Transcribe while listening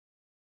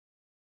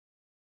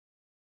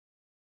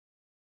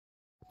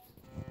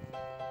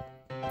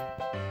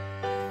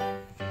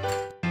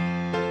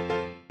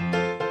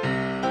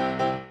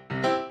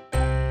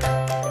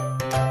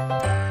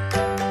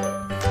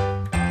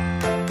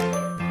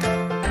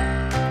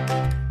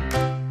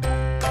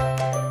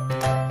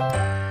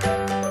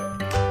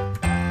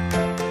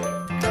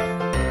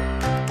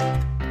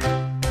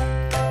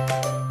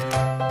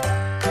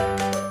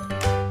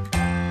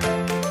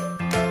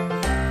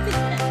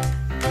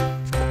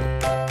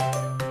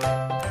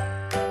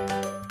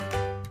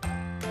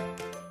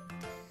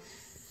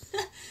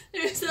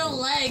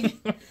little leg.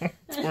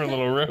 Poor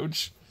little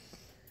roach.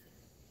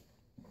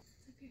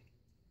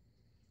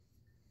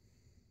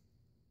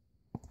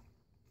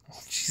 Oh,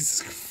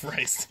 Jesus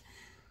Christ.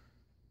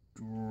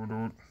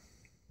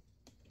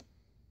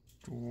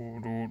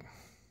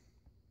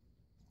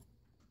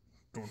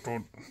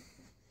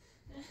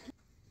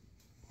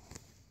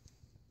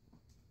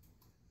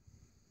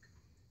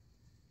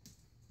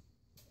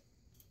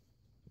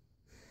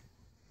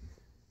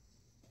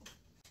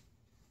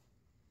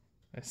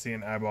 I see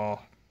an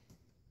eyeball.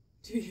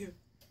 Do you?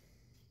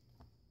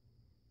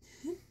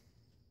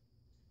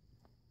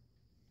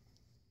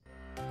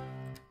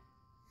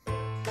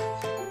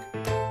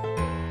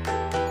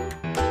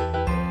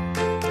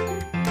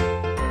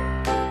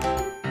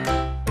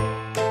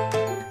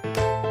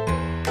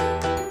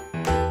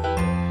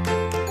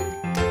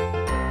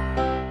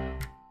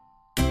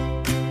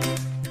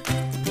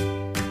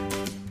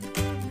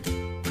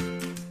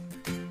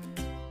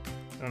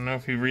 I don't know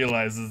if he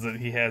realizes that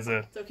he has a...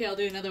 It's okay, I'll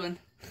do another one.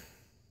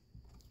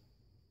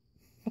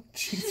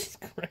 Jesus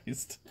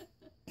Christ.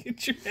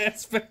 Get your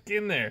ass back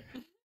in there.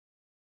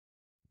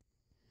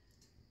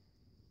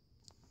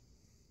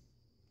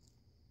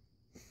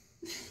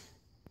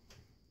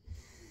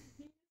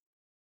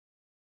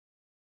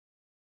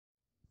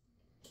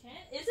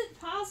 Is it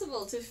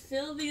possible to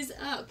fill these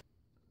up?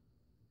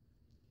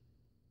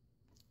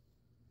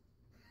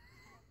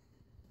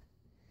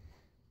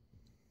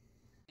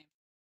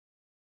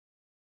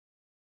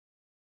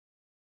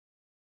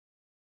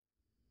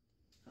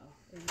 Oh,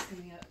 it's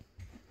coming up.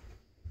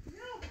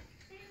 No!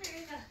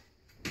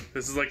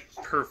 This is like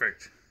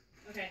perfect.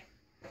 Okay.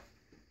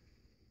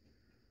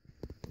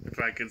 If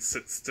I could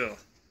sit still.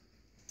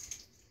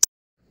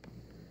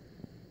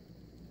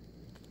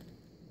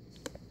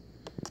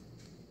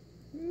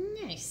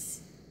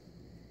 Nice.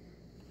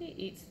 He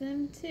eats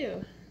them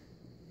too.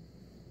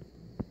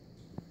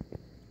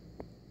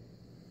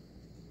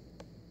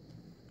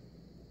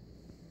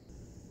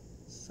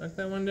 Suck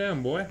that one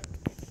down, boy.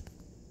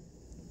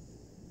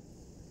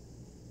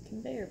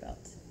 Conveyor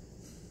belt.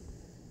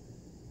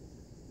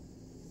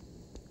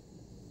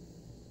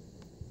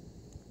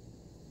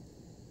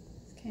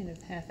 It's kind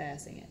of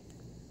half-assing it.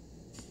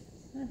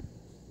 Huh.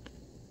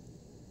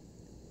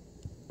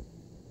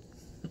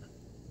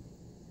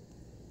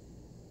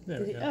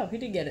 There we go. Oh, he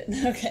did get it.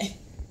 Okay.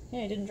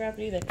 Yeah, he didn't drop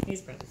it either.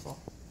 He's probably full.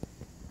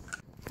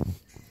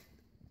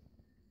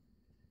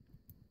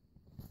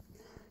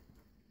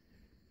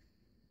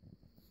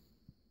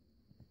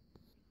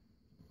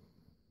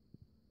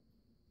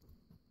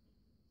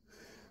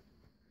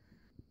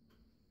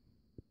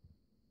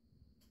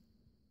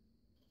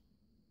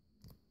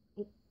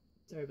 Oh,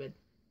 sorry, bud.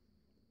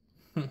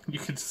 You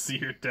could see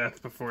your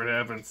death before it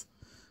happens.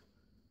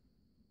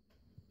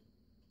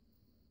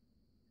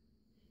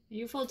 Are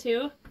you full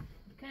too?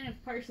 I kind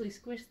of partially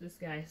squished this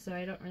guy, so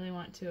I don't really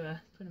want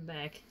to put him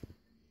back.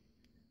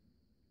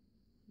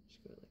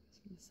 Just go like this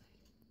from the side.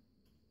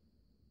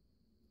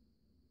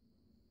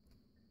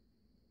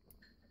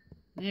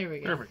 There we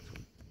go. Perfect.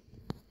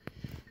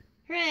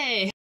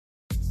 Hooray!